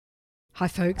Hi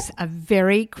folks, a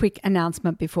very quick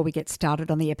announcement before we get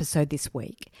started on the episode this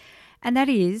week. And that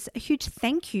is a huge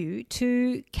thank you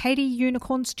to Katie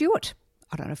Unicorn Stewart.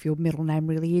 I don't know if your middle name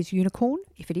really is Unicorn.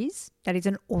 If it is, that is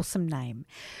an awesome name.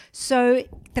 So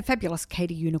the fabulous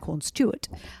Katie Unicorn Stewart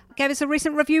gave us a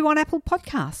recent review on Apple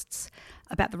Podcasts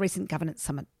about the recent Governance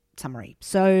Summit summary.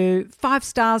 So 5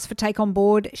 stars for Take On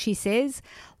Board, she says.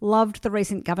 Loved the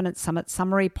recent Governance Summit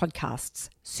summary podcasts.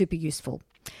 Super useful.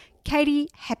 Katie,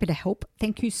 happy to help.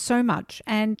 Thank you so much.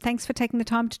 And thanks for taking the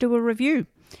time to do a review.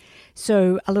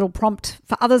 So a little prompt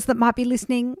for others that might be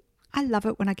listening. I love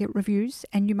it when I get reviews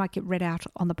and you might get read out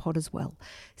on the pod as well.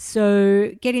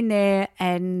 So get in there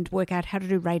and work out how to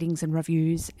do ratings and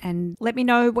reviews and let me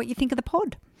know what you think of the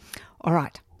pod. All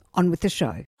right, on with the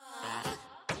show.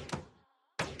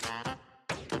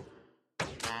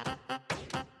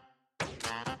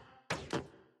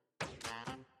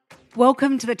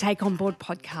 Welcome to the Take On Board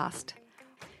podcast.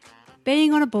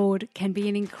 Being on a board can be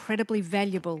an incredibly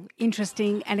valuable,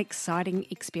 interesting and exciting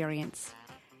experience.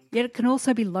 Yet it can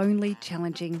also be lonely,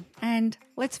 challenging and,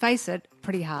 let's face it,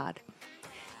 pretty hard.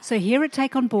 So here at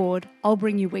Take On Board, I'll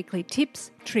bring you weekly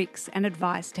tips, tricks and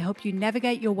advice to help you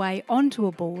navigate your way onto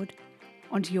a board,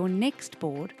 onto your next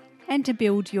board and to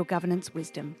build your governance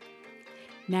wisdom.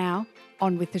 Now,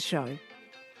 on with the show.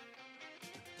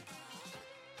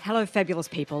 Hello, fabulous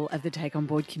people of the Take On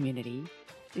Board community.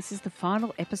 This is the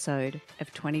final episode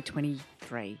of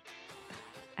 2023.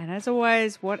 And as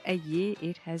always, what a year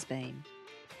it has been.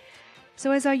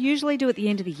 So as I usually do at the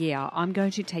end of the year, I'm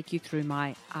going to take you through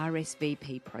my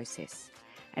RSVP process,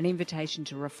 an invitation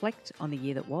to reflect on the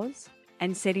year that was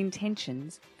and set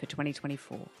intentions for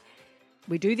 2024.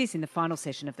 We do this in the final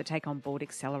session of the Take On Board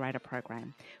Accelerator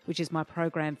program, which is my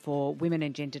program for women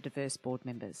and gender diverse board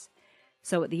members.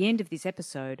 So at the end of this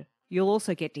episode, you'll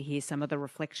also get to hear some of the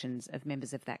reflections of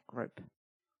members of that group.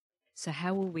 So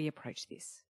how will we approach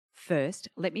this? First,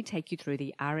 let me take you through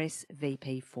the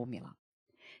RSVP formula.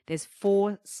 There's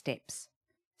 4 steps.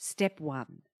 Step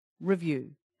 1,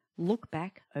 review. Look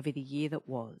back over the year that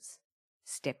was.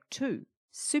 Step 2,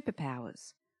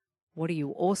 superpowers. What are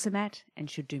you awesome at and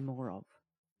should do more of?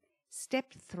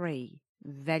 Step 3,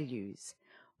 values.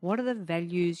 What are the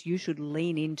values you should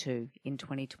lean into in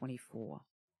 2024?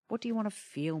 What do you want to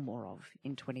feel more of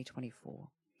in 2024?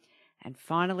 And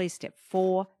finally, step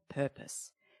 4,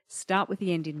 purpose. Start with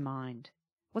the end in mind.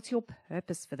 What's your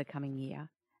purpose for the coming year?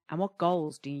 And what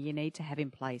goals do you need to have in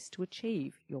place to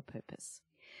achieve your purpose?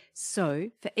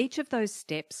 So for each of those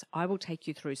steps, I will take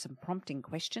you through some prompting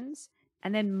questions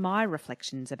and then my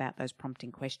reflections about those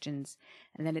prompting questions.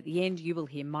 And then at the end, you will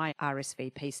hear my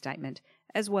RSVP statement,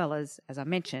 as well as I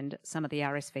mentioned, some of the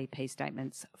RSVP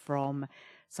statements from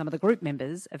some of the group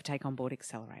members of Take On Board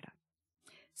Accelerator.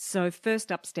 So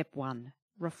first up, step 1,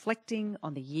 reflecting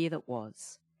on the year that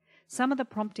was. Some of the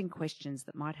prompting questions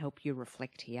that might help you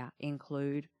reflect here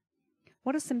include,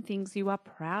 what are some things you are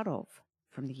proud of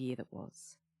from the year that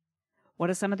was? What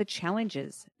are some of the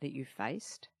challenges that you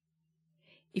faced?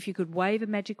 If you could wave a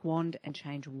magic wand and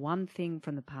change one thing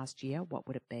from the past year, what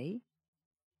would it be?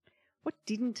 What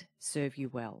didn't serve you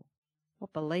well?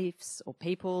 What beliefs or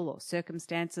people or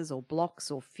circumstances or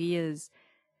blocks or fears,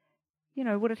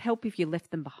 would it help if you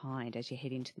left them behind as you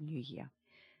head into the new year?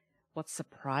 What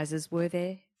surprises were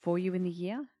there for you in the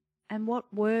year? And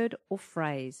what word or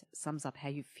phrase sums up how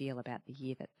you feel about the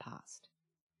year that passed?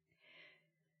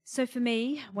 So for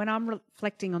me, when I'm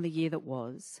reflecting on the year that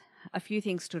was, a few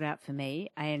things stood out for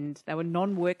me, and they were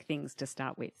non-work things to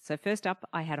start with. So first up,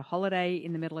 I had a holiday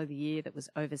in the middle of the year that was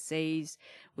overseas,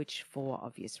 which for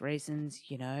obvious reasons,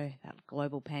 that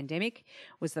global pandemic,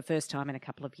 was the first time in a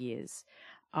couple of years.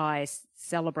 I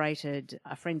celebrated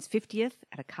a friend's 50th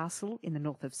at a castle in the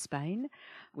north of Spain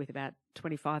with about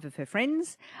 25 of her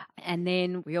friends. And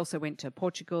then we also went to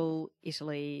Portugal,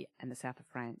 Italy, and the south of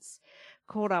France.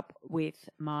 Caught up with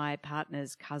my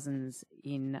partner's cousins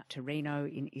in Torino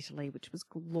in Italy, which was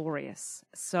glorious.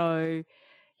 So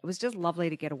it was just lovely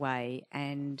to get away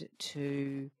and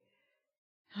to,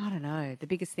 the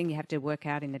biggest thing you have to work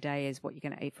out in the day is what you're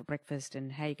going to eat for breakfast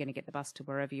and how you're going to get the bus to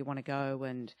wherever you want to go,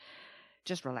 and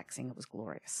just relaxing. It was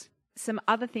glorious. Some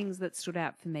other things that stood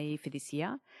out for me for this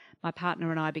year, my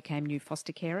partner and I became new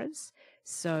foster carers.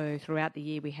 So throughout the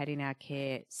year, we had in our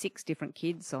care 6 different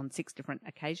kids on 6 different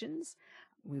occasions.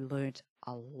 We learnt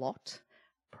a lot.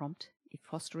 Prompt, if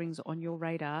fostering's on your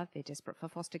radar, they're desperate for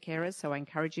foster carers, so I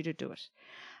encourage you to do it.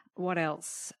 What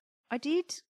else? I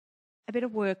did a bit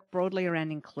of work broadly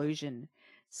around inclusion.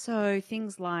 So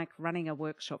things like running a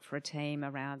workshop for a team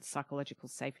around psychological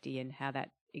safety and how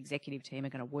that executive team are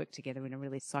going to work together in a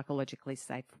really psychologically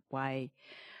safe way.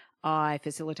 I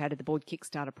facilitated the board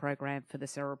Kickstarter program for the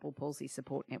Cerebral Palsy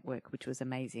Support Network, which was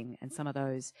amazing. And some of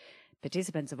those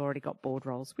participants have already got board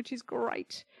roles, which is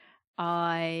great.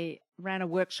 I ran a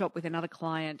workshop with another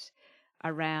client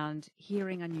around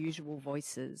hearing unusual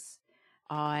voices.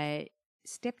 I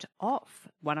stepped off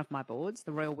one of my boards,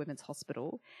 the Royal Women's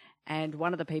Hospital, and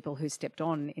one of the people who stepped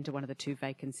on into one of the 2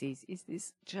 vacancies is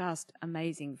this just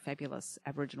amazing, fabulous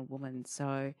Aboriginal woman.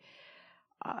 So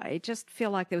I just feel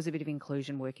like there was a bit of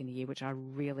inclusion work in the year, which I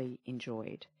really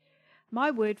enjoyed. My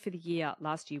word for the year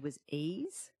last year was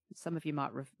ease. Some of you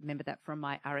might remember that from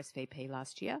my RSVP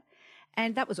last year.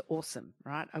 And that was awesome,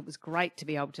 right? It was great to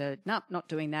be able to, nope, not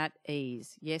doing that,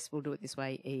 ease. Yes, we'll do it this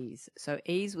way, ease. So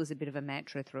ease was a bit of a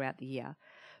mantra throughout the year.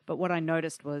 But what I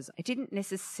noticed was it didn't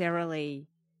necessarily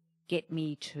get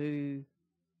me to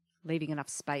leaving enough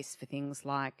space for things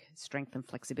like strength and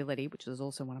flexibility, which was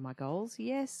also one of my goals.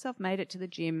 Yes, I've made it to the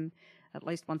gym at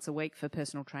least once a week for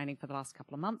personal training for the last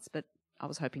couple of months, but I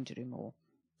was hoping to do more.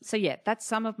 So yeah, that's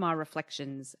some of my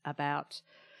reflections about,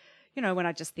 when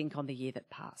I just think on the year that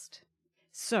passed.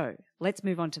 So let's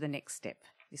move on to the next step.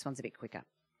 This one's a bit quicker.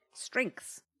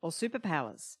 Strengths or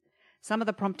superpowers. Some of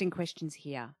the prompting questions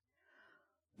here.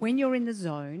 When you're in the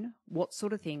zone, what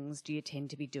sort of things do you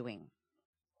tend to be doing?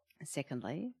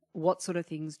 Secondly, what sort of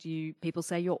things do people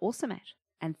say you're awesome at?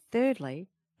 And thirdly,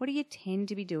 what do you tend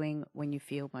to be doing when you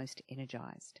feel most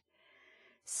energized?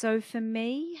 So for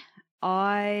me,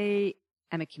 I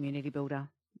am a community builder.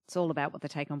 It's all about what the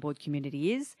Take On Board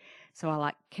community is. So I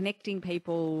like connecting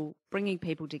people, bringing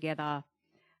people together.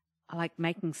 I like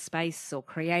making space or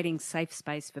creating safe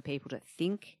space for people to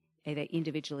think, either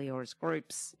individually or as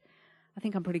groups. I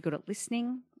think I'm pretty good at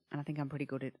listening, and I think I'm pretty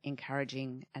good at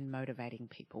encouraging and motivating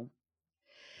people.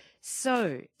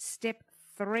 So step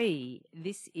 3,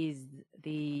 this is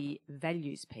the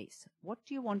values piece. What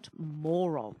do you want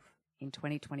more of in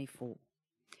 2024?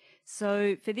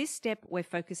 So for this step, we're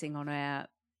focusing on our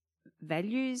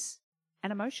values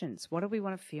and emotions. What do we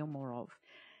want to feel more of?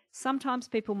 Sometimes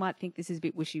people might think this is a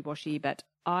bit wishy-washy, but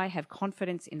I have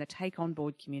confidence in the Take On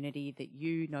Board community that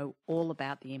you know all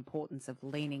about the importance of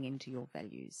leaning into your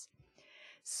values.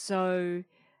 So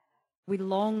we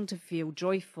long to feel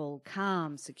joyful,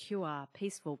 calm, secure,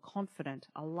 peaceful, confident,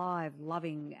 alive,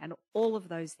 loving, and all of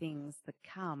those things that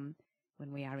come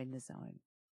when we are in the zone.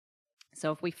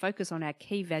 So if we focus on our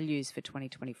key values for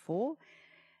 2024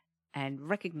 and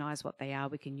recognize what they are,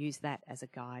 we can use that as a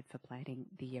guide for planning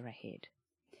the year ahead.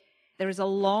 There is a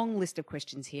long list of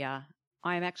questions here.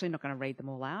 I am actually not going to read them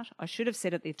all out. I should have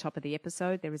said at the top of the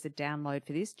episode, there is a download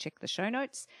for this. Check the show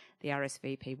notes, the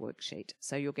RSVP worksheet.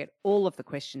 So you'll get all of the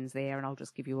questions there, and I'll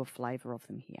just give you a flavour of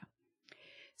them here.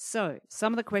 So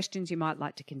some of the questions you might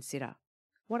like to consider.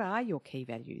 What are your key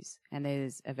values? And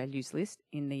there's a values list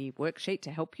in the worksheet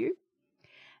to help you.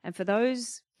 And for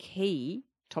those key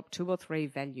top 2 or 3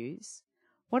 values,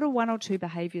 what are 1 or 2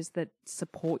 behaviours that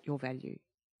support your value?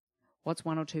 What's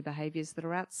 1 or 2 behaviours that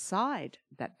are outside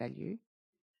that value?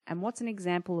 And what's an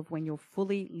example of when you're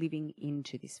fully living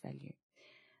into this value?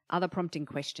 Other prompting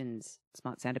questions. This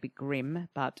might sound a bit grim,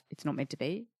 but it's not meant to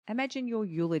be. Imagine your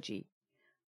eulogy.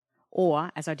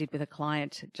 Or, as I did with a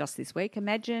client just this week,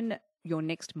 imagine your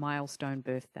next milestone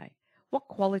birthday. What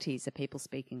qualities are people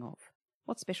speaking of?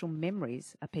 What special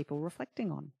memories are people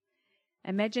reflecting on?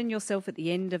 Imagine yourself at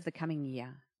the end of the coming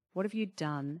year. What have you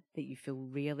done that you feel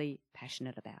really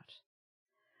passionate about?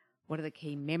 What are the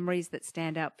key memories that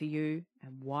stand out for you,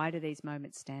 and why do these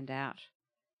moments stand out?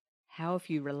 How have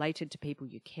you related to people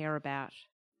you care about?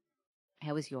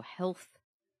 How is your health?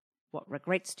 What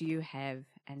regrets do you have?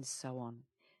 And so on.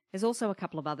 There's also a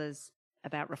couple of others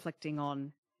about reflecting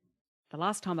on the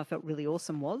last time I felt really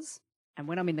awesome was, and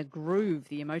when I'm in the groove,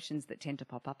 the emotions that tend to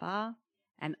pop up are,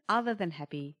 and other than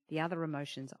happy, the other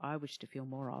emotions I wish to feel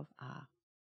more of are.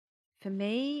 For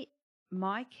me,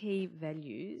 my key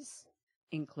values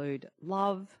include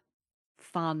love,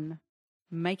 fun,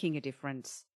 making a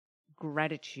difference,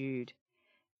 gratitude,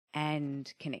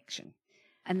 and connection.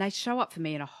 And they show up for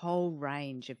me in a whole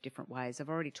range of different ways. I've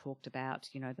already talked about,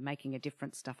 the making a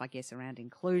difference stuff, I guess, around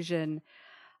inclusion.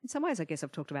 In some ways, I guess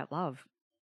I've talked about love.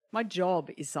 My job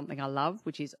is something I love,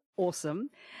 which is awesome.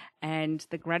 And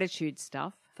the gratitude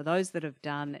stuff, for those that have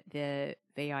done the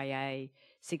VIA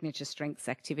Signature Strengths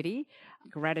activity,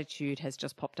 gratitude has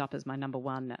just popped up as my number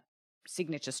 1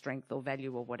 signature strength or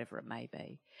value or whatever it may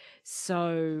be.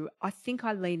 So I think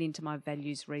I lean into my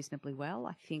values reasonably well.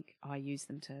 I think I use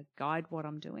them to guide what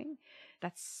I'm doing.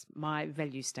 That's my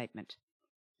value statement.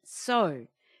 So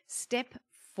step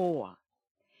 4.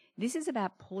 This is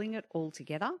about pulling it all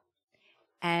together,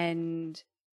 and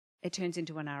it turns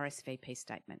into an RSVP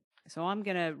statement. So I'm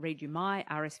going to read you my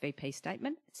RSVP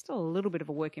statement. It's still a little bit of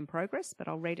a work in progress, but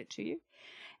I'll read it to you.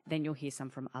 Then you'll hear some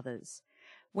from others.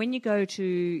 When you go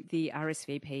to the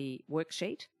RSVP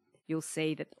worksheet, you'll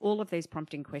see that all of these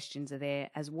prompting questions are there,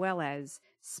 as well as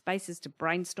spaces to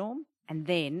brainstorm and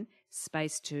then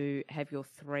space to have your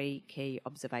 3 key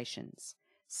observations.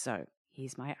 So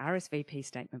here's my RSVP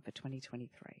statement for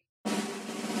 2023.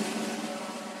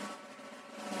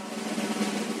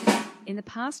 In the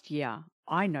past year,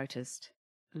 I noticed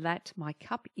that my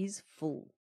cup is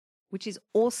full, which is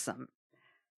awesome,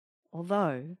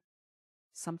 although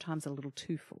sometimes a little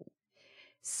too full.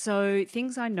 So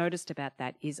things I noticed about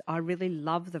that is I really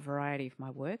love the variety of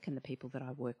my work and the people that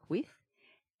I work with.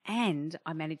 And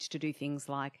I managed to do things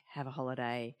like have a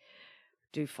holiday,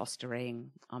 do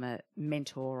fostering. I'm a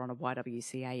mentor on a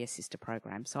YWCA sister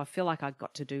program. So I feel like I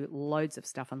got to do loads of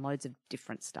stuff and loads of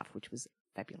different stuff, which was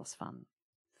fabulous fun.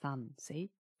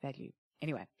 See? Value.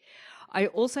 Anyway, I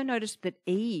also noticed that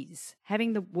ease,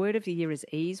 having the word of the year as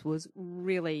ease, was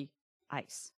really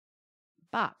ace.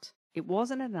 But it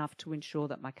wasn't enough to ensure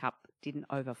that my cup didn't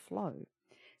overflow.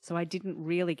 So I didn't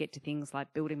really get to things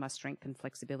like building my strength and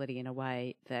flexibility in a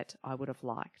way that I would have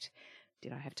liked.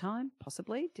 Did I have time?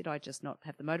 Possibly. Did I just not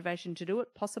have the motivation to do it?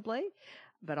 Possibly.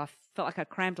 But I felt like I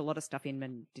crammed a lot of stuff in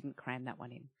and didn't cram that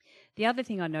one in. The other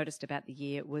thing I noticed about the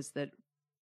year was that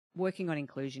working on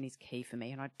inclusion is key for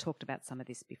me. And I talked about some of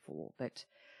this before, but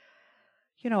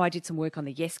I did some work on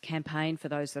the Yes campaign for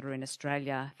those that are in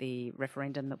Australia, the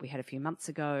referendum that we had a few months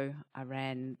ago. I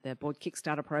ran the board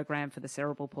Kickstarter program for the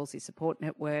Cerebral Palsy Support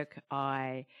Network.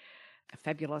 A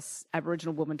fabulous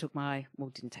Aboriginal woman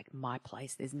didn't take my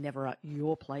place. There's never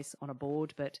your place on a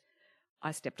board, but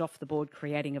I stepped off the board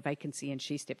creating a vacancy and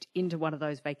she stepped into one of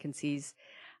those vacancies.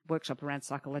 Workshop around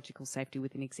psychological safety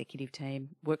with an executive team,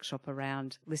 workshop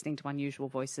around listening to unusual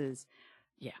voices.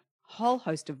 Yeah, whole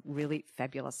host of really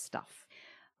fabulous stuff.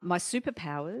 My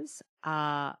superpowers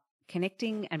are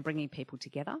connecting and bringing people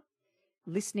together,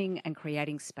 listening and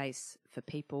creating space for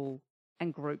people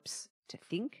and groups to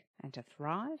think and to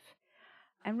thrive,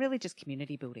 and really just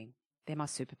community building. They're my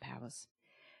superpowers.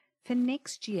 For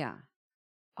next year,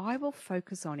 I will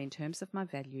focus on, in terms of my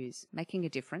values, making a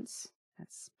difference.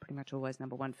 That's pretty much always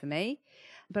number one for me.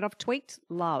 But I've tweaked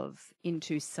love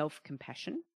into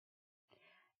self-compassion.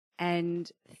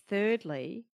 And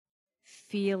thirdly,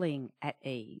 feeling at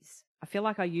ease. I feel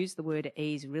like I used the word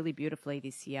ease really beautifully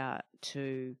this year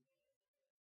to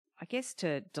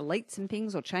delete some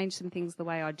things or change some things the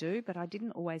way I do, but I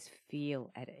didn't always feel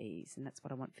at ease. And that's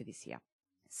what I want for this year.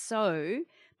 So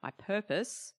my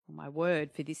purpose, or my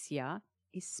word for this year,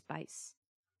 is space.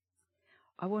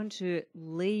 I want to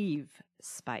leave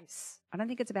space. I don't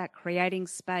think it's about creating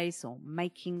space or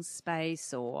making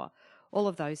space or all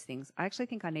of those things. I actually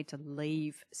think I need to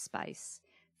leave space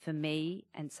for me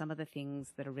and some of the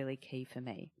things that are really key for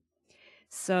me.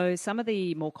 So some of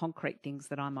the more concrete things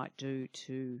that I might do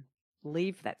to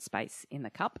leave that space in the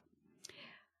cup.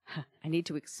 I need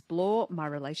to explore my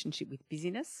relationship with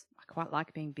busyness. I quite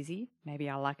like being busy. Maybe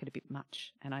I like it a bit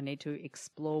much, and I need to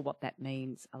explore what that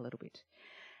means a little bit.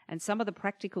 And some of the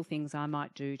practical things I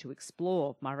might do to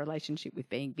explore my relationship with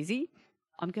being busy,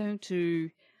 I don't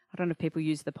know if people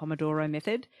use the Pomodoro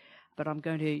method, but I'm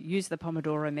going to use the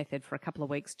Pomodoro method for a couple of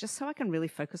weeks just so I can really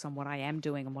focus on what I am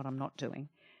doing and what I'm not doing.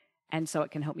 And so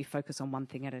it can help me focus on one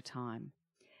thing at a time.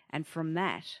 And from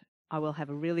that, I will have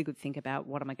a really good think about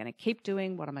what am I going to keep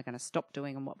doing, what am I going to stop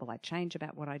doing, and what will I change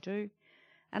about what I do.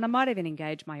 And I might even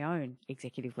engage my own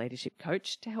executive leadership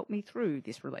coach to help me through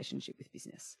this relationship with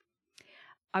business.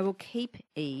 I will keep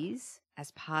ease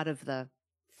as part of the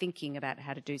thinking about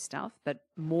how to do stuff, but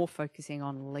more focusing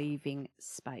on leaving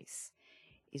space.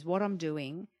 Is what I'm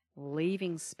doing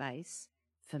leaving space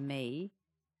for me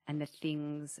and the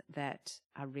things that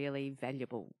are really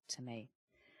valuable to me?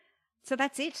 So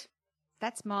that's it.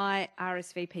 That's my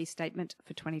RSVP statement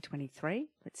for 2023.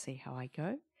 Let's see how I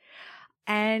go.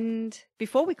 And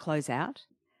before we close out,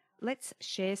 let's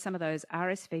share some of those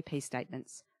RSVP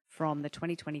statements from the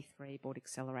 2023 Board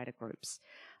Accelerator groups.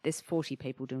 There's 40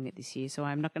 people doing it this year, so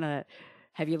I'm not going to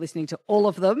have you listening to all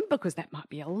of them because that might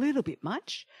be a little bit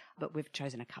much, but we've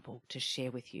chosen a couple to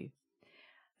share with you.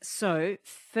 So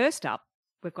first up,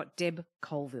 we've got Deb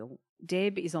Colville.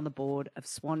 Deb is on the board of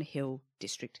Swan Hill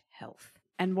District Health.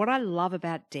 And what I love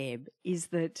about Deb is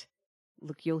that,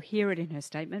 look, you'll hear it in her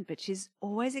statement, but she's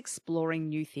always exploring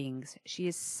new things. She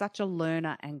is such a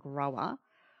learner and grower.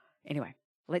 Anyway,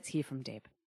 let's hear from Deb.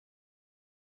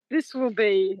 This will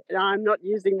be, I'm not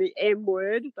using the M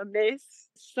word, the mess.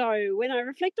 So when I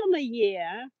reflect on the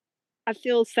year, I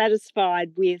feel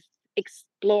satisfied with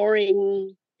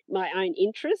exploring my own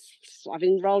interests. I've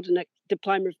enrolled in a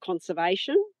diploma of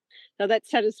conservation. So that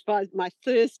satisfies my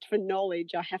thirst for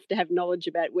knowledge. I have to have knowledge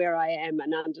about where I am,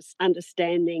 and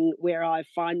understanding where I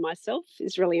find myself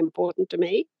is really important to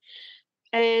me.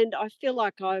 And I feel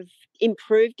like I've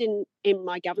improved in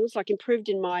my governance, like improved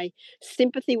in my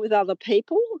sympathy with other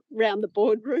people around the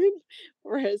boardroom.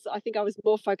 Whereas I think I was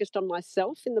more focused on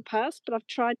myself in the past, but I've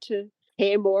tried to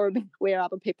care more about where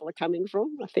other people are coming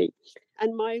from, I think.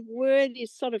 And my word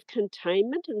is sort of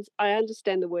containment. And I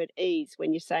understand the word ease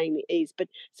when you're saying the ease, but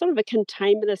sort of a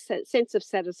containment, a sense of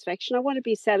satisfaction. I want to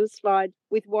be satisfied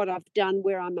with what I've done,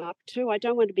 where I'm up to. I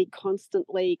don't want to be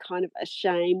constantly kind of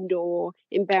ashamed or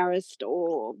embarrassed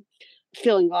or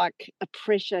feeling like a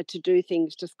pressure to do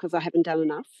things just because I haven't done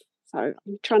enough. So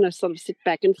I'm trying to sort of sit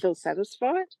back and feel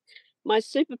satisfied. My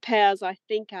superpowers, I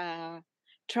think, are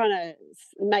trying to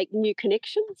make new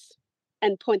connections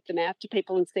and point them out to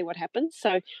people and see what happens.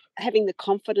 So having the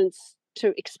confidence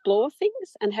to explore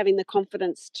things and having the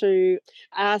confidence to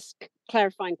ask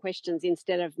clarifying questions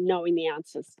instead of knowing the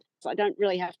answers. So I don't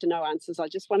really have to know answers. I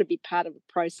just want to be part of the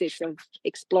process of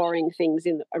exploring things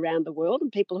around the world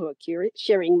and people who are curious,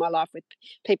 sharing my life with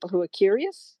people who are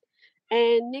curious.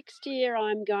 And next year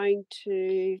I'm going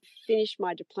to finish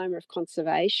my diploma of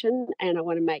conservation, and I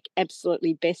want to make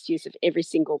absolutely best use of every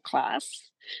single class.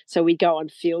 So we go on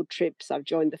field trips. I've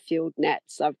joined the field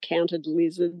nats. I've counted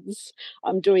lizards.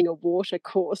 I'm doing a water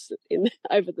course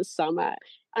over the summer.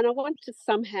 And I want to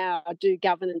somehow do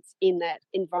governance in that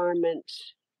environment,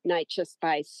 nature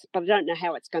space, but I don't know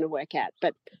how it's going to work out.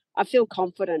 But I feel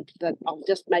confident that I'll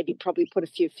just maybe probably put a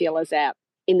few feelers out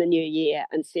in the new year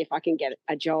and see if I can get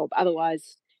a job.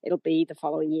 Otherwise, it'll be the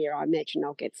following year. I imagine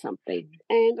I'll get something.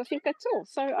 And I think that's all.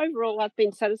 So overall, I've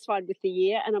been satisfied with the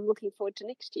year, and I'm looking forward to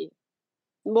next year.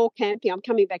 More camping. I'm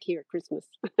coming back here at Christmas.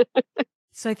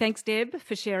 So thanks, Deb,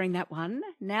 for sharing that one.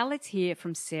 Now let's hear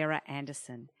from Sarah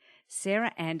Anderson.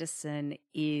 Sarah Anderson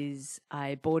is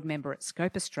a board member at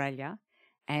Scope Australia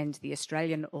and the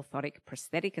Australian Orthotic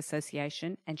Prosthetic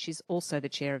Association, and she's also the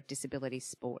chair of Disability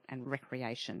Sport and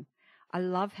Recreation. I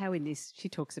love how in this she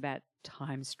talks about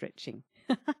time stretching.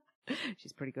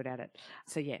 She's pretty good at it.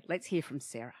 So yeah, let's hear from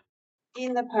Sarah.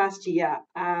 In the past year,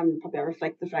 probably I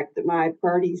reflect the fact that my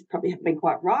priorities probably haven't been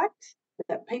quite right, but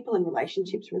that people and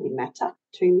relationships really matter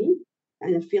to me,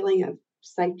 and a feeling of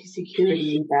safety,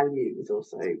 security and value is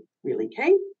also really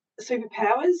key.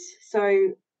 Superpowers, so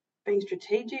being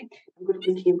strategic, I'm good at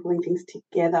linking and pulling things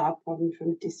together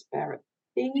from disparate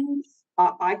things.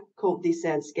 I called this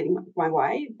as getting my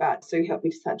way, but Sue helped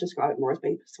me to describe it more as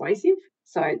being persuasive.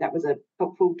 So that was a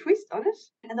helpful twist on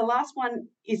it. And the last one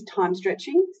is time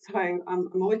stretching. So I'm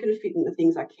always going to fit in the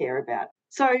things I care about.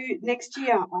 So next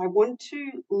year, I want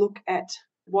to look at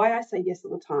why I say yes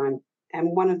all the time.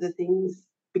 And one of the things,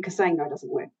 because saying no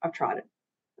doesn't work. I've tried it.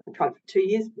 I've tried it for 2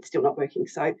 years, it's still not working.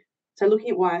 So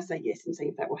looking at why I say yes and see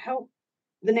if that will help.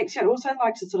 The next year, I'd also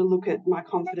like to sort of look at my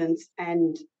confidence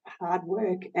and hard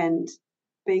work and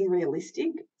being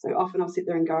realistic. So often I'll sit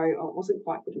there and go, oh, it wasn't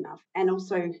quite good enough. And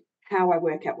also how I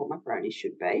work out what my priorities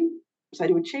should be. So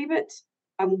to achieve it,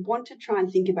 I want to try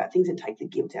and think about things and take the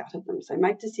guilt out of them. So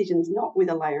make decisions not with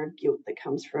a layer of guilt that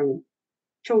comes from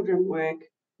children, work,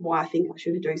 why I think I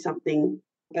should do something,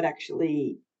 but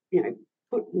actually,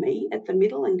 put me at the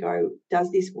middle and go,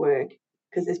 does this work?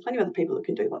 Because there's plenty of other people that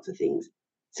can do lots of things.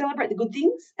 Celebrate the good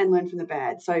things and learn from the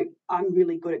bad. So I'm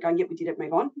really good at going, yep, we did it,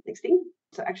 move on, next thing.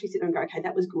 So actually sit there and go, okay,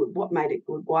 that was good. What made it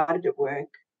good? Why did it work?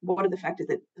 What are the factors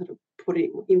that sort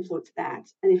of influenced that?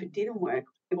 And if it didn't work,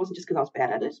 it wasn't just because I was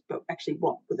bad at it, but actually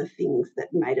what were the things that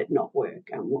made it not work?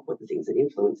 What were the things that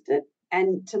influenced it?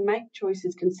 And to make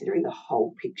choices considering the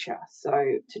whole picture. So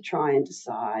to try and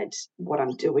decide what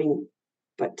I'm doing,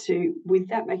 but with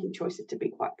that, making choices to be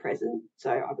quite present.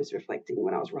 So I was reflecting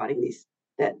when I was writing this,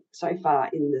 that so far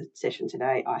in the session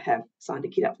today, I have signed a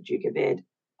kid up for Duke of Ed.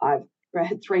 I've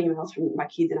had 3 emails from my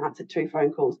kids and answered 2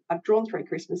 phone calls. I've drawn 3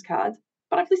 Christmas cards,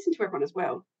 but I've listened to everyone as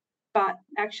well. But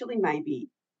actually maybe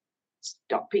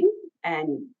stopping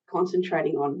and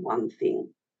concentrating on one thing,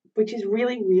 which is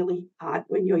really, really hard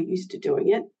when you're used to doing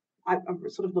it. I've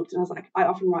sort of looked and I was like, I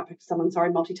often write back to someone, sorry,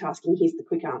 multitasking, here's the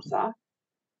quick answer.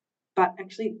 But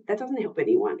actually, that doesn't help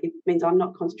anyone. It means I'm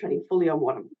not concentrating fully on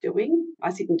what I'm doing. I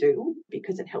sit and doodle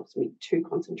because it helps me to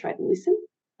concentrate and listen.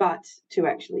 But to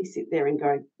actually sit there and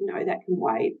go, no, that can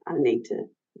wait. I need to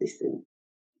listen.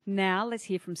 Now let's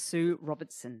hear from Sue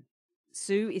Robertson.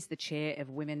 Sue is the chair of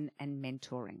Women and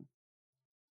Mentoring.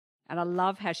 And I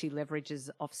love how she leverages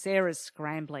off Sarah's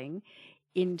scrambling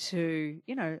into,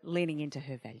 leaning into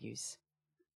her values.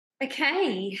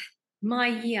 Okay, my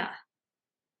year.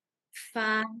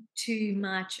 Far too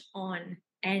much on.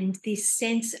 and this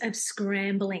sense of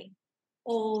scrambling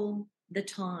all the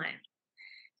time.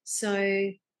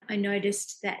 So I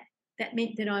noticed that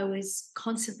meant that I was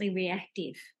constantly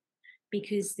reactive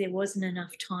because there wasn't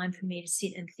enough time for me to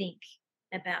sit and think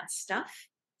about stuff.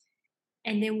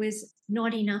 And there was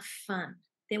not enough fun.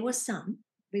 There was some.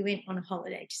 We went on a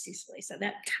holiday to Sicily, so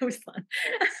that was fun.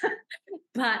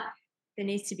 But there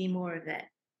needs to be more of that.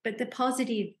 But the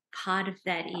positive part of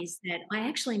that is that I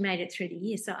actually made it through the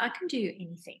year, so I can do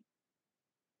anything.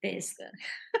 There's the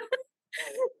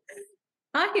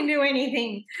I can do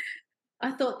anything.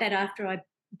 I thought that after I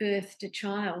birthed a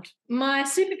child. My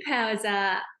superpowers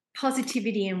are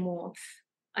positivity and warmth.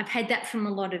 I've had that from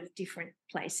a lot of different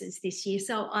places this year,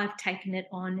 so I've taken it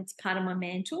on. It's part of my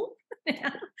mantle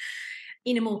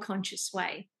in a more conscious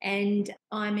way. And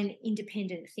I'm an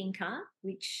independent thinker,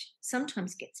 which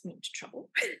sometimes gets me into trouble.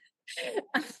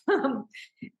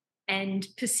 And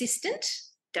persistent,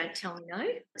 don't tell me no.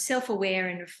 Self-aware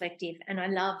and reflective, and I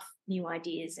love new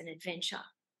ideas and adventure.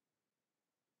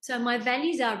 So my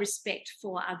values are respect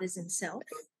for others and self,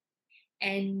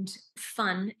 and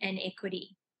fun and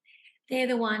equity. They're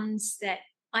the ones that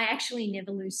I actually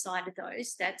never lose sight of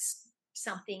those. That's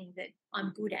something that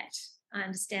I'm good at. I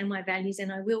understand my values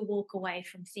and I will walk away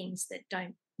from things that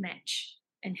don't match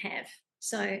and have.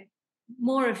 So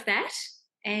more of that,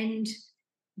 and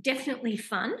definitely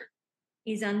fun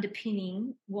is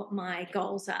underpinning what my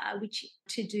goals are, which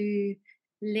to do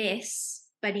less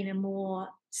but in a more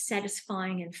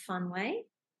satisfying and fun way.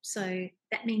 So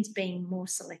that means being more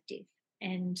selective.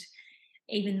 And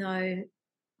even though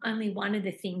only one of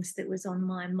the things that was on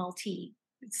my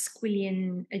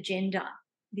multi-squillion agenda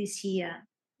this year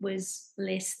was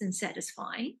less than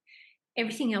satisfying,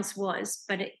 everything else was,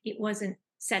 but it wasn't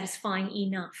satisfying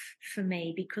enough for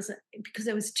me because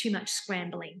there was too much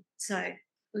scrambling. So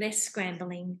less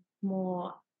scrambling,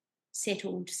 more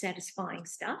settled, satisfying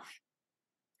stuff.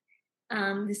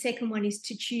 The second one is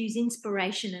to choose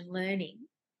inspiration and learning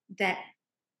that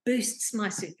boosts my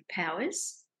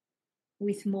superpowers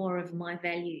with more of my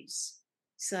values.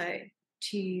 So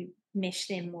to mesh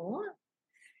them more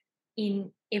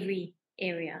in every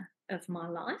area of my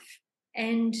life.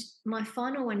 And my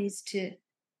final one is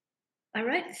I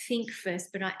wrote think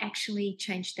first, but I actually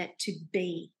changed that to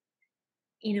be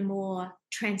in a more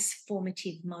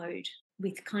transformative mode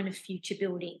with kind of future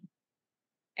building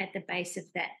at the base of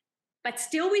that. But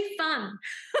still with fun.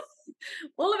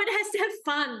 All of it has to have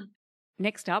fun.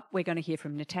 Next up, we're going to hear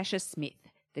from Natasha Smith,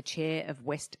 the chair of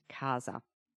West CASA.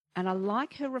 And I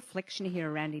like her reflection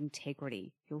here around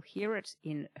integrity. You'll hear it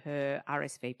in her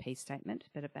RSVP statement,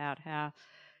 but about how,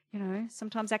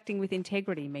 sometimes acting with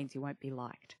integrity means you won't be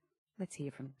liked. Let's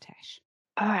hear from Tash.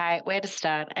 All right, where to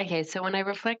start? Okay, so when I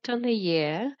reflect on the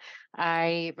year,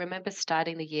 I remember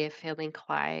starting the year feeling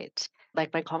quite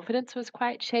like my confidence was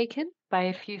quite shaken by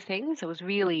a few things. It was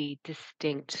really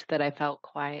distinct that I felt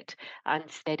quite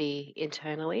unsteady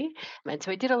internally. And so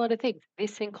I did a lot of things.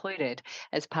 This included,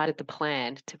 as part of the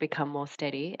plan, to become more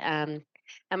steady. And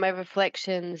my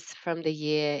reflections from the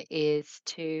year is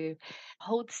to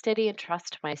hold steady and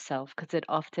trust myself because it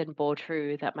often bore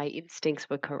true that my instincts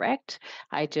were correct.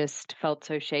 I just felt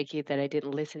so shaky that I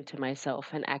didn't listen to myself.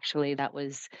 And actually, that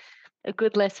was a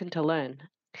good lesson to learn.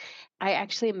 I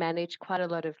actually managed quite a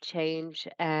lot of change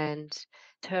and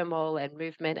turmoil and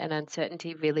movement and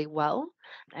uncertainty really well.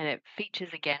 And it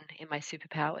features again in my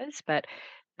superpowers, but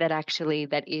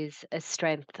that is a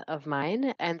strength of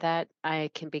mine and that I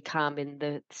can be calm in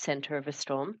the center of a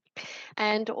storm.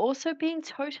 And also being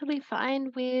totally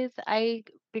fine with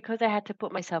because I had to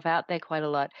put myself out there quite a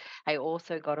lot, I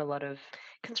also got a lot of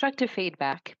constructive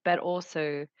feedback, but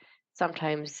also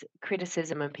sometimes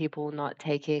criticism and people not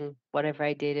taking whatever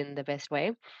I did in the best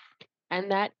way.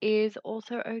 And that is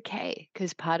also okay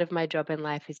because part of my job in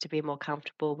life is to be more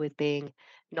comfortable with being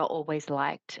not always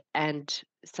liked. And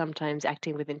sometimes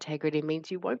acting with integrity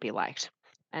means you won't be liked.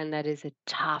 And that is a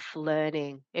tough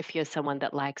learning if you're someone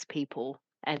that likes people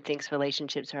and thinks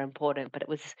relationships are important. But it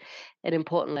was an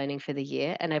important learning for the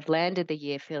year. And I've landed the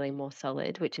year feeling more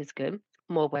solid, which is good.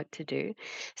 More work to do.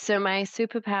 So my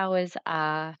superpowers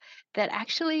are that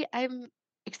actually I'm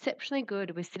exceptionally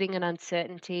good with sitting in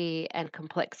uncertainty and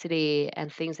complexity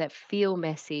and things that feel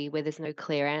messy where there's no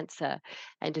clear answer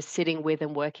and just sitting with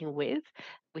and working with,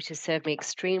 which has served me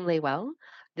extremely well.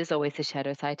 There's always a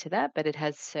shadow side to that, but it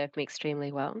has served me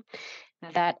extremely well.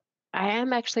 That I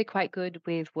am actually quite good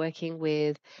with working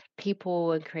with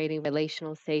people and creating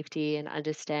relational safety and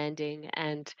understanding,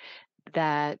 and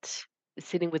that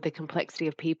sitting with the complexity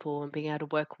of people and being able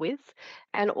to work with,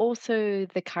 and also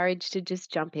the courage to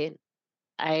just jump in.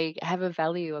 I have a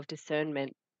value of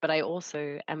discernment but I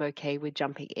also am okay with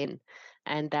jumping in.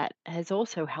 And that has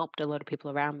also helped a lot of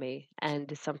people around me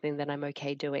and is something that I'm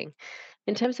okay doing.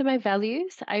 In terms of my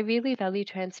values, I really value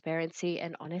transparency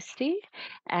and honesty.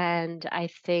 And I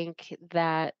think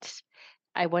that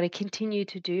I want to continue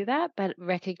to do that, but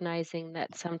recognizing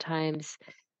that sometimes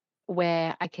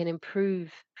where I can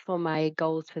improve for my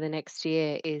goals for the next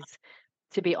year is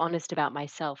to be honest about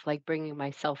myself, like bringing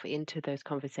myself into those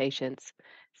conversations.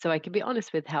 So I can be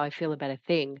honest with how I feel about a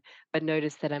thing, but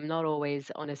notice that I'm not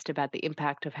always honest about the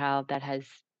impact of how that has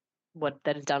what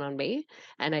that has done on me.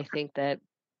 And I think that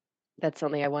that's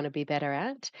something I want to be better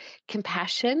at.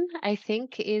 Compassion, I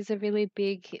think, is a really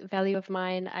big value of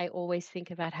mine. I always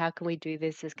think about how can we do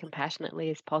this as compassionately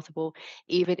as possible,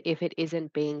 even if it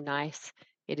isn't being nice.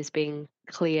 It is being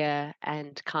clear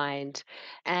and kind.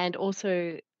 And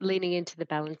also leaning into the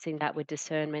balancing that with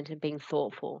discernment and being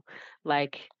thoughtful,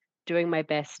 like doing my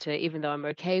best to, even though I'm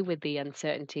okay with the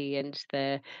uncertainty and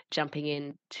the jumping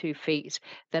in 2 feet,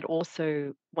 that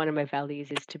also one of my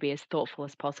values is to be as thoughtful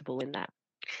as possible in that.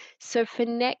 So for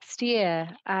next year,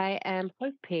 I am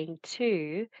hoping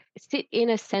to sit in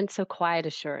a sense of quiet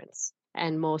assurance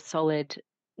and more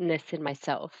solidness in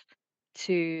myself,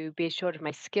 to be assured of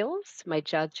my skills, my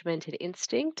judgment and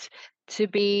instinct, to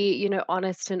be,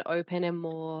 honest and open and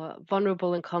more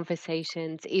vulnerable in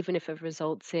conversations, even if it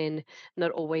results in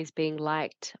not always being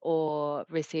liked or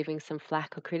receiving some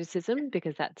flack or criticism,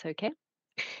 because that's okay.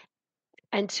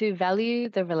 And to value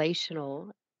the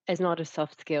relational as not a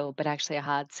soft skill, but actually a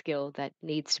hard skill that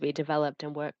needs to be developed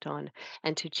and worked on,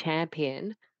 and to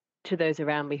champion to those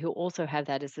around me who also have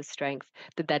that as a strength,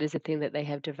 that that is a thing that they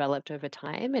have developed over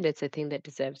time and it's a thing that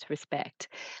deserves respect,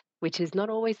 which is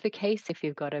not always the case if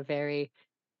you've got a very,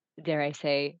 dare I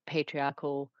say,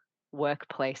 patriarchal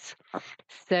workplace.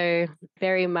 So,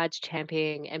 very much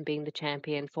championing and being the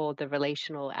champion for the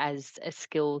relational as a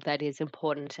skill that is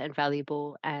important and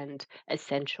valuable and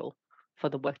essential for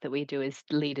the work that we do as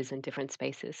leaders in different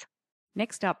spaces.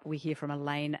 Next up, we hear from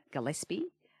Elaine Gillespie.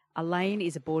 Elaine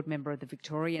is a board member of the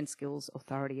Victorian Skills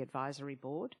Authority Advisory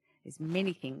Board. There's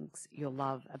many things you'll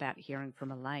love about hearing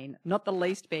from Elaine, not the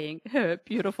least being her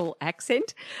beautiful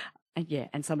accent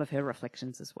and some of her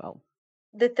reflections as well.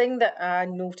 The thing that I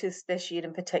noticed this year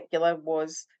in particular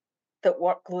was that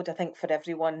workload, I think, for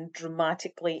everyone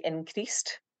dramatically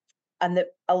increased, and that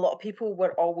a lot of people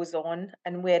were always on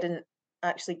and weren't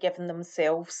actually giving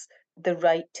themselves the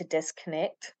right to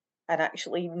disconnect and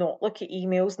actually not look at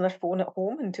emails and their phone at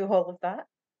home and do all of that.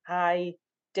 I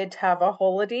did have a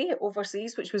holiday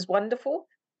overseas, which was wonderful,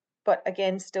 but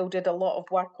again, still did a lot of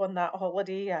work on that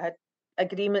holiday. I had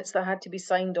agreements that had to be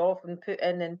signed off and put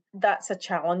in, and that's a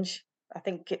challenge. I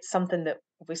think it's something that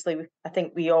obviously I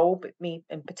think we all, but me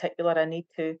in particular, I need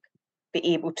to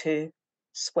be able to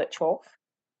switch off.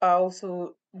 I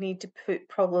also need to put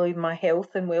probably my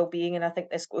health and well-being, and I think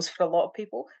this goes for a lot of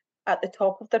people, at the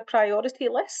top of their priority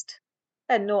list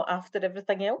and not after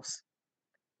everything else.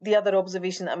 The other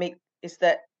observation that I make is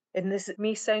that, and this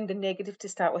may sound a negative to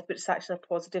start with, but it's actually a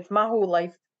positive. My whole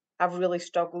life, I've really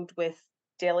struggled with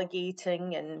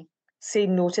delegating and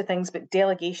saying no to things, but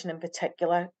delegation in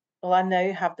particular. Well, I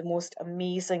now have the most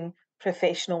amazing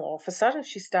professional officer.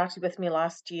 She started with me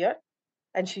last year,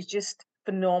 and she's just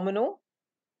phenomenal.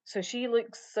 So she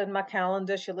looks in my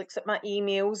calendar, she looks at my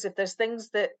emails. If there's things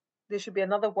that there should be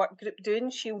another work group doing,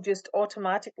 she'll just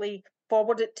automatically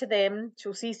forward it to them.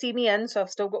 She'll CC me in, so I've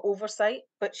still got oversight.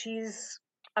 But she's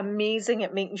amazing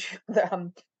at making sure that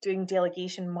I'm doing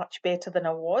delegation much better than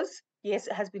I was. Yes,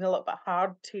 it has been a little bit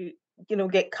hard to,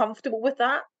 get comfortable with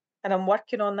that. And I'm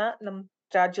working on that and I'm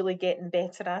gradually getting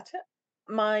better at it.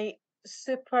 My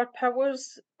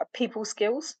superpowers are people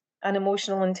skills and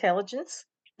emotional intelligence.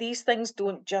 These things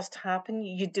don't just happen,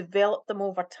 you develop them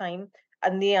over time,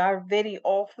 and they are very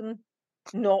often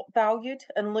not valued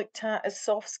and looked at as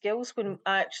soft skills when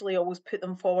I actually always put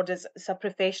them forward as a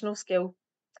professional skill.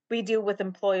 We deal with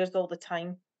employers all the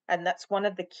time, and that's one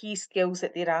of the key skills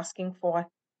that they're asking for,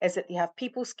 is that they have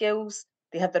people skills,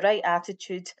 they have the right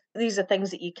attitude. These are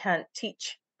things that you can't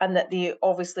teach, and that they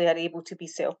obviously are able to be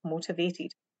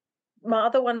self-motivated. My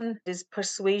other one is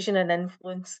persuasion and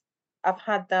influence. I've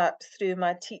had that through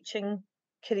my teaching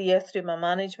career, through my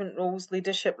management roles,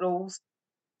 leadership roles,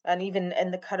 and even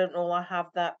in the current role, I have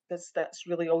that because that's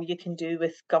really all you can do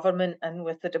with government and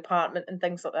with the department and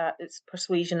things like that. It's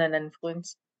persuasion and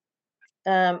influence.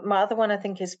 My other one, I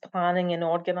think, is planning and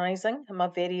organising. I'm a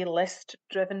very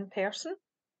list-driven person.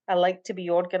 I like to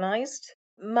be organised.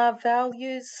 My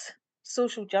values,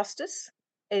 social justice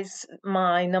is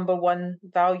my number one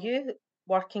value,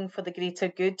 working for the greater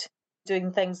good,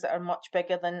 doing things that are much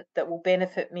bigger than that will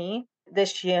benefit me.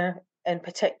 This year, in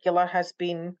particular has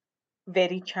been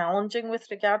very challenging with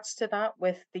regards to that,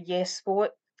 with the yes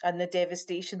vote and the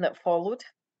devastation that followed.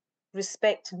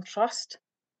 Respect and trust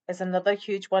is another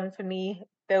huge one for me.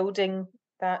 Building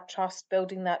that trust,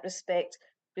 building that respect,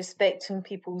 respecting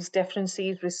people's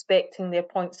differences, respecting their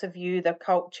points of view, their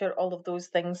culture, all of those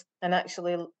things, and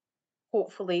actually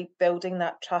hopefully building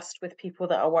that trust with people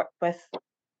that I work with.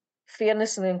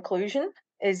 Fairness and inclusion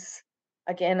is,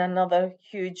 again, another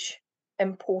huge,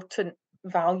 important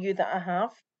value that I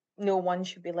have. No one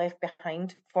should be left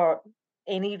behind for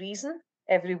any reason.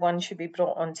 Everyone should be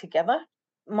brought on together.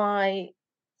 My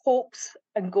hopes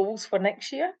and goals for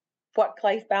next year: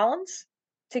 work-life balance,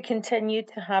 to continue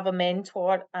to have a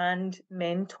mentor and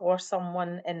mentor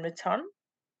someone in return,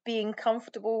 being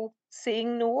comfortable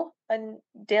saying no and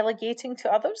delegating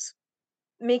to others,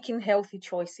 making healthy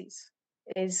choices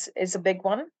is a big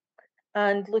one,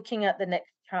 and looking at the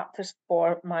next chapters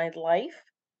for my life.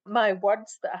 My word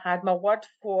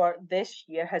for this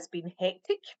year has been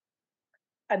hectic,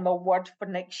 and my word for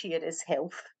next year is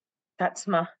health. That's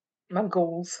my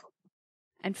goals.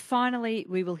 And finally,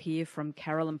 we will hear from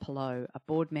Carolyn Pelot, a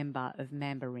board member of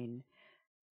Mambarin.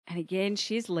 And again,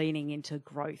 she's leaning into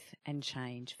growth and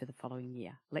change for the following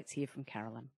year. Let's hear from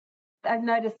Carolyn. I've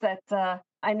noticed that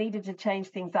I needed to change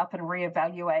things up and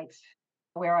reevaluate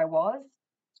where I was.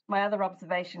 My other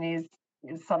observation is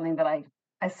something that I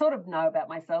sort of know about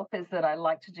myself, is that I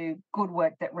like to do good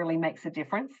work that really makes a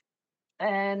difference.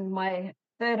 And my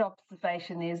third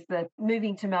observation is that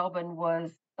moving to Melbourne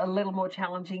was a little more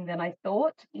challenging than I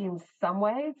thought in some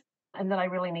ways, and that I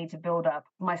really need to build up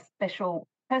my special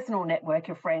personal network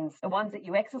of friends, the ones that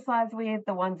you exercise with,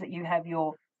 the ones that you have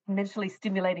your mentally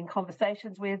stimulating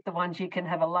conversations with, the ones you can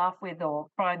have a laugh with or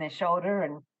cry on their shoulder,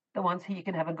 and the ones who you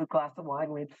can have a good glass of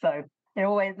wine with. So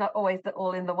they're not always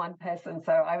all in the one person.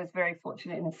 So I was very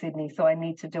fortunate in Sydney. So I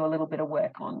need to do a little bit of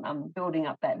work on building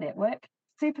up that network.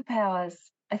 Superpowers.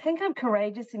 I think I'm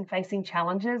courageous in facing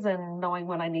challenges and knowing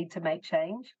when I need to make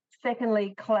change.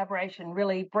 Secondly, collaboration,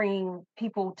 really bringing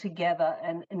people together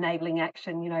and enabling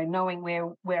action, knowing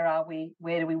where are we,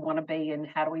 where do we want to be, and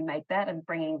how do we make that, and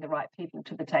bringing the right people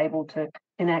to the table to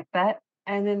enact that.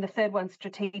 And then the third one,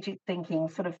 strategic thinking,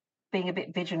 sort of being a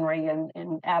bit visionary and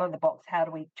out of the box. How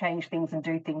do we change things and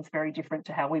do things very different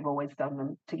to how we've always done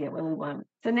them to get where we want?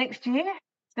 So next year,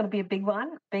 it's going to be a big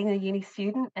one, being a uni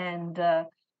student, and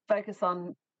focus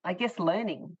on, I guess,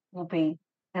 learning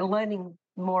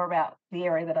more about the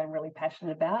area that I'm really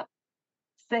passionate about.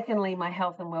 Secondly, my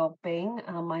health and well-being.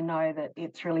 I know that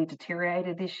it's really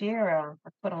deteriorated this year. I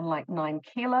put on like 9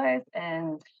 kilos,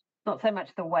 and not so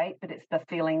much the weight, but it's the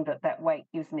feeling that weight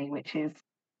gives me, which is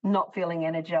not feeling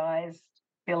energized,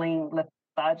 feeling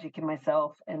lethargic in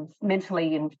myself, and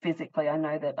mentally and physically. I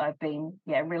know that I've been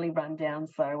really run down,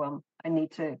 so I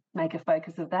need to make a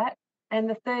focus of that. And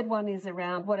the third one is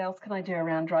around what else can I do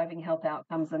around driving health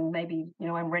outcomes, and maybe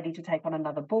I'm ready to take on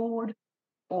another board,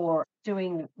 or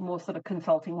doing more sort of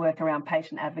consulting work around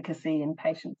patient advocacy and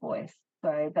patient voice.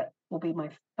 So that will be my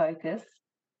focus,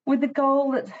 with the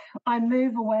goal that I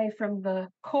move away from the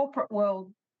corporate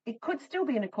world. It could still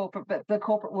be in a corporate, but the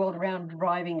corporate world around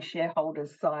driving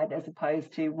shareholders' side, as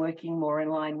opposed to working more in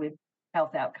line with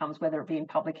health outcomes, whether it be in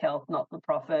public health,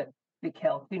 not-for-profit, big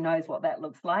health. Who knows what that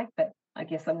looks like, but I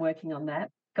guess I'm working on that.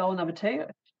 Goal number 2,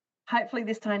 hopefully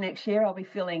this time next year, I'll be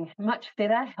feeling much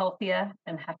fitter, healthier,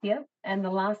 and happier. And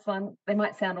the last one, they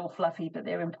might sound all fluffy, but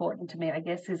they're important to me, I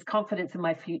guess, is confidence in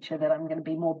my future, that I'm going to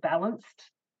be more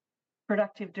balanced,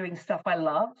 productive, doing stuff I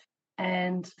love,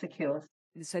 and secure.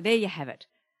 So there you have it.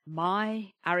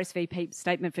 My RSVP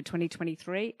statement for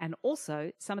 2023, and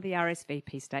also some of the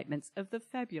RSVP statements of the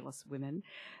fabulous women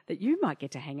that you might get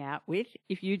to hang out with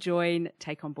if you join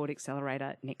Take On Board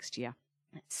Accelerator next year.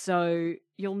 So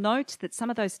you'll note that some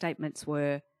of those statements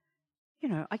were,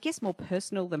 I guess more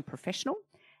personal than professional.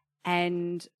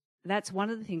 And that's one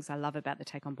of the things I love about the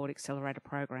Take On Board Accelerator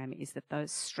program, is that the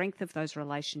strength of those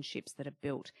relationships that are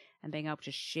built, and being able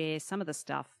to share some of the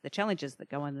stuff, the challenges that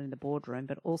go on in the boardroom,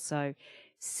 but also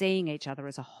seeing each other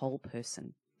as a whole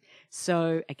person.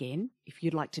 So again, if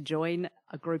you'd like to join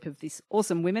a group of this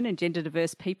awesome women and gender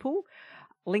diverse people,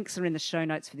 links are in the show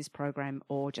notes for this program,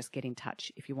 or just get in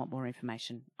touch if you want more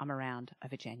information. I'm around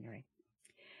over January.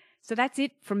 So that's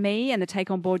it from me and the Take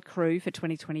On Board crew for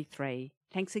 2023.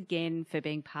 Thanks again for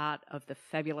being part of the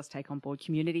fabulous Take On Board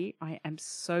community. I am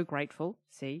so grateful.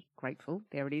 See, grateful.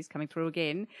 There it is, coming through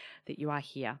again, that you are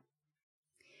here.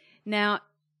 Now,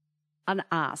 an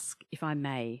ask, if I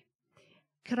may.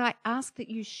 Could I ask that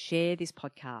you share this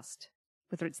podcast,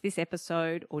 whether it's this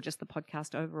episode or just the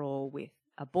podcast overall, with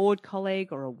a board colleague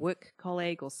or a work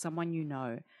colleague or someone you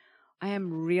know? I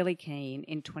am really keen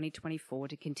in 2024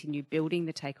 to continue building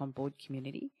the Take On Board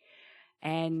community,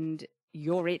 and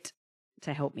you're it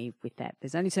to help me with that.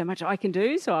 There's only so much I can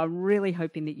do, so I'm really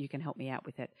hoping that you can help me out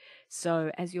with it.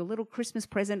 So as your little Christmas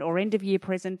present or end of year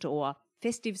present or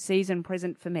festive season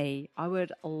present for me, I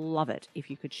would love it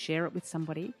if you could share it with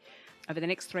somebody. Over the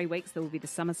next 3 weeks, there will be the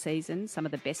summer season, some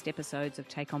of the best episodes of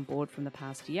Take On Board from the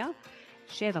past year.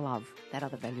 Share the love, that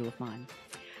other value of mine.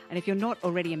 And if you're not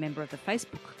already a member of the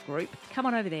Facebook group, come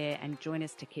on over there and join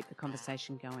us to keep the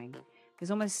conversation going.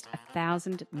 There's almost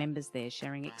 1,000 members there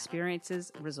sharing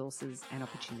experiences, resources and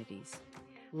opportunities.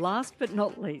 Last but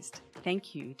not least,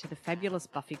 thank you to the fabulous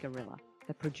Buffy Gorilla,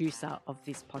 the producer of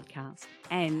this podcast,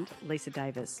 and Lisa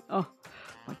Davis. Oh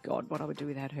my God, what I would do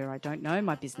without her, I don't know,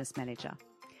 my business manager.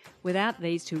 Without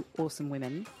these two awesome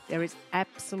women, there is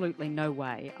absolutely no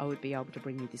way I would be able to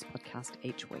bring you this podcast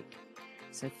each week.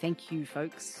 So thank you,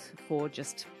 folks, for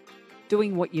just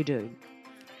doing what you do.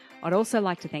 I'd also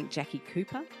like to thank Jackie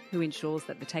Cooper, who ensures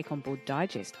that the Take On Board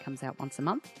Digest comes out once a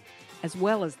month, as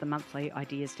well as the monthly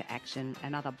Ideas to Action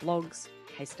and other blogs,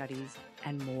 case studies,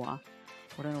 and more.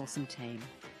 What an awesome team.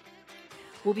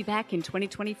 We'll be back in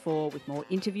 2024 with more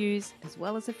interviews, as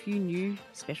well as a few new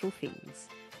special things.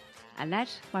 And that,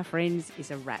 my friends,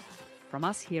 is a wrap from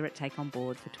us here at Take On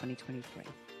Board for 2023.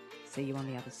 See you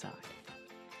on the other side.